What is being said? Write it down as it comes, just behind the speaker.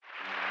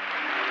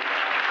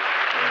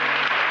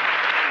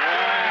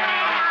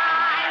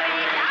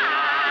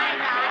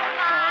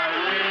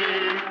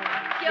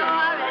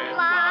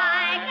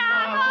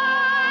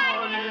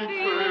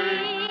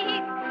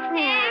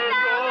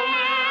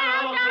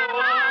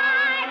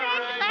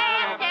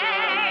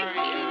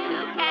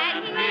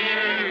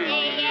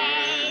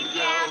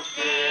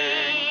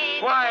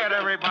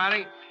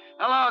everybody.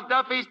 Hello,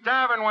 Duffy's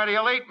Tavern, where the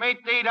elite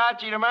meet to eat.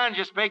 Archie the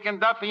manager speaking.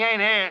 Duffy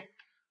ain't here.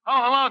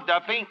 Oh, hello,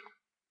 Duffy.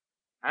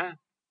 Huh?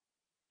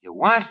 You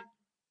what?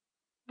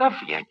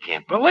 Duffy, I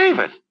can't believe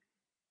it.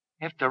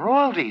 After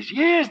all these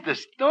years, the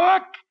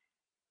stork?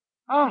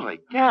 Holy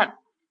cat.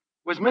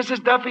 Was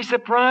Mrs. Duffy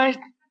surprised?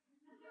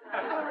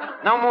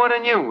 No more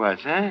than you was,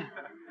 huh?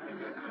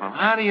 Well,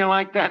 how do you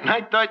like that? And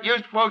I thought you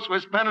folks were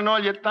spending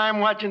all your time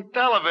watching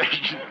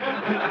television.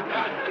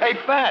 Hey,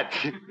 Fats.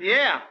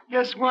 Yeah?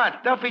 Guess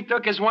what? Duffy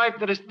took his wife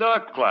to the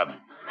stork club.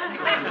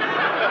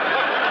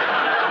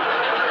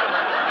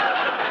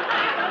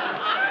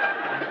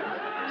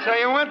 So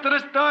you went to the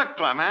stork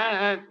club,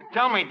 huh?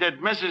 Tell me,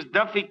 did Mrs.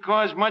 Duffy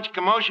cause much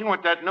commotion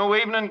with that new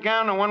evening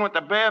gown, the one with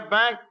the bare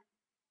back?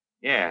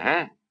 Yeah,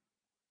 huh?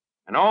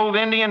 An old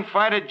Indian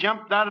fighter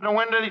jumped out of the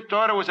window. He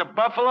thought it was a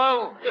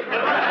buffalo?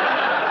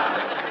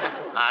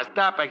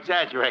 Stop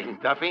exaggerating,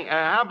 Duffy.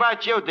 How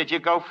about you? Did you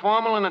go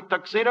formal in a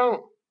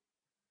tuxedo?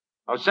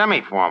 Oh,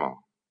 semi-formal.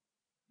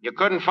 You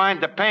couldn't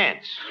find the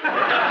pants.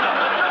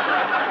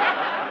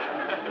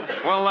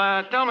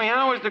 Well, tell me,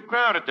 how was the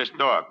crowd at the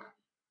stork?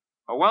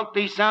 A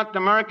wealthy South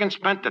American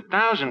spent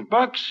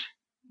 $1,000?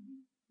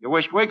 You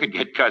wish we could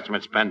get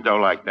customers spend dough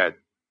like that.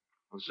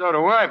 Well, so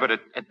do I, but it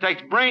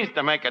takes brains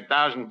to make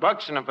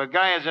 $1,000, and if a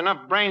guy has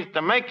enough brains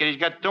to make it, he's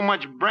got too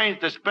much brains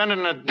to spend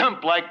in a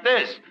dump like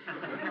this.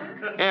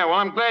 Yeah, well,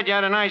 I'm glad you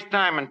had a nice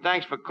time, and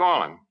thanks for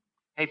calling.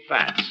 Hey,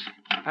 Fats,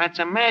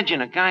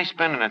 imagine a guy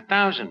spending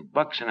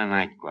 $1,000 in a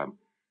nightclub. Do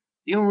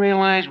you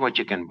realize what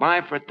you can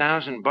buy for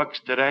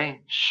 $1,000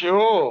 today?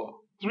 Sure.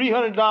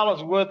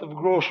 $300 worth of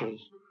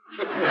groceries.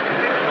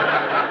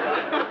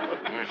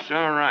 That's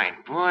all right.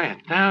 Boy,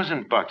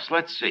 $1,000.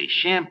 Let's see.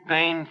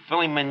 Champagne,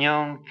 filet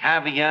mignon,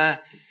 caviar.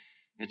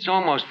 It's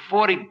almost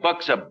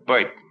 $40 a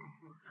bite.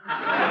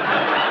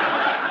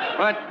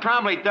 But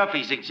probably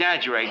Duffy's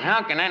exaggerating.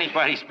 How can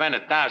anybody spend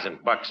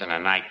 $1,000 in a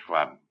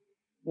nightclub?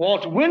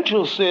 Walt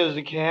Winchell says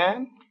he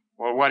can.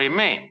 Well, what do you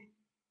mean?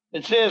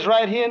 It says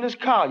right here in this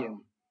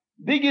column.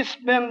 Biggest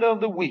spender of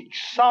the week,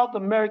 South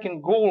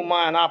American gold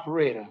mine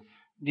operator,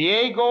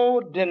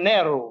 Diego De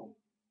Niro.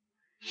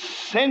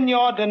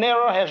 Senor De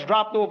Niro has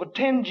dropped over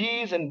 10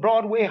 G's in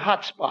Broadway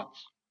hotspots.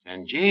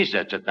 10 G's,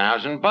 that's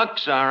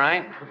 $1,000, all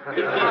right.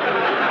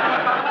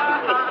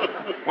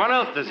 What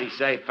else does he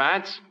say,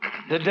 Fats?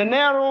 The De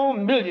Niro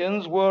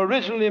millions were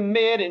originally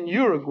made in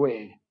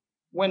Uruguay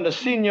when the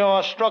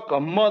senor struck a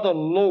mother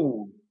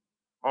lode.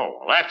 Oh,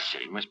 well, that's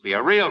it. He must be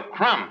a real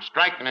crumb,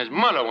 striking his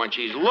mother when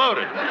she's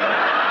loaded.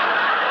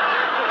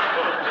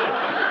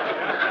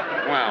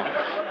 Well,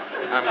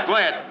 I'm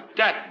glad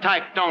that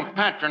type don't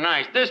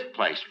patronize this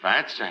place,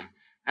 Fats.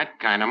 That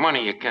kind of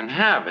money you can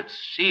have.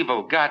 It's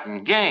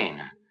evil-gotten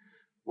gain.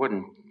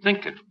 Wouldn't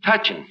think of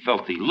touching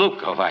filthy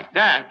lucre like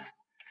that.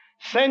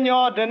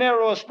 Senor De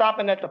Niro is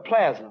stopping at the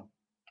plaza.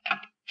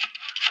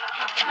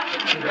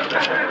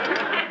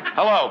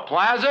 Hello,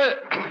 Plaza?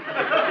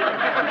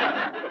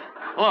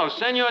 Hello,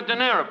 Senor De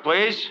Niro,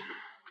 please.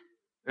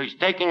 He's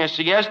taking a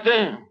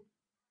siesta?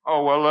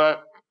 Oh,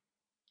 well,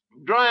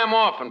 dry him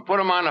off and put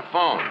him on the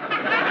phone.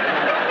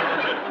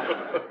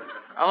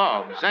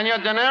 Hello, Senor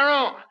De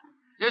Niro?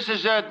 This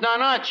is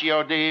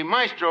Donaccio, the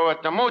maestro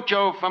at the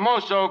Mucho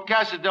Famoso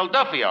Casa del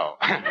Duffio.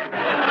 Huh?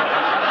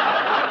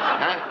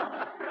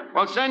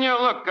 Well, Senor,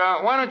 look,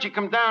 why don't you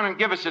come down and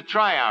give us a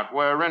tryout?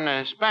 We're in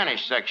the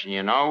Spanish section,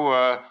 you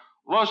know.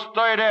 Los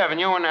 3rd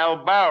Avenue and El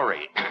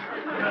Bowery.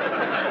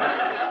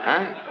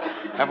 Huh?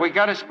 Have we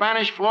got a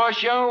Spanish floor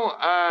show?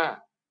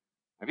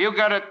 Have you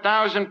got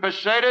 1,000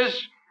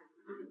 pesetas?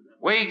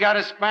 We got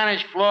a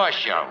Spanish floor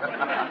show.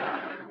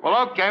 Well,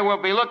 okay,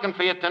 we'll be looking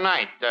for you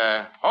tonight.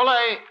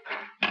 Ole.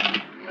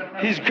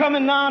 He's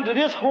coming down to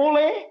this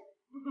Ole?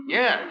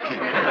 Yeah.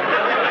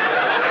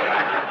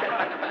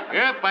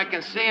 Yep, I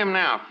can see him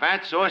now.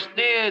 Fats,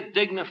 austere,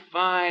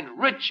 dignified,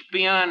 rich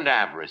beyond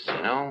avarice,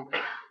 you know.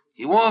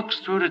 He walks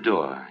through the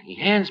door. He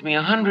hands me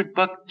 $100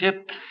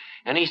 tip,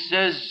 and he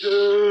says...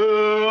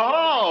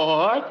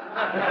 What?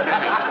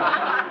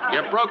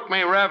 You broke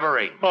my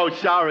reverie. Oh,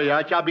 sorry,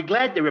 Arch. I'll be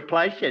glad to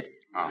replace it.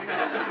 Oh.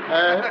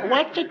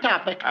 What's the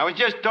topic? I was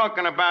just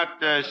talking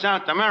about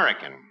South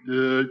American.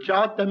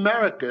 South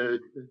America.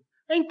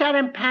 Ain't that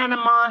in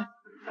Panama?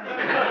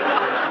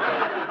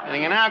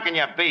 And how can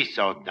you be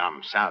so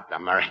dumb, South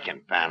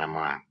American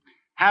Panama?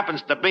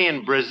 Happens to be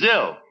in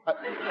Brazil.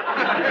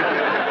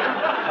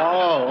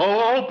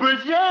 Oh,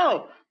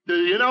 Brazil.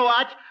 You know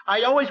what?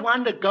 I always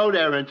wanted to go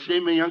there and see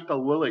me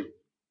Uncle Willie.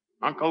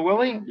 Uncle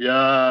Willie?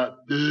 Yeah.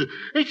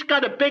 He's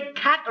got a big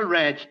cattle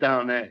ranch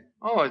down there.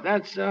 Oh, is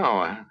that so?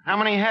 How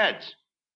many heads?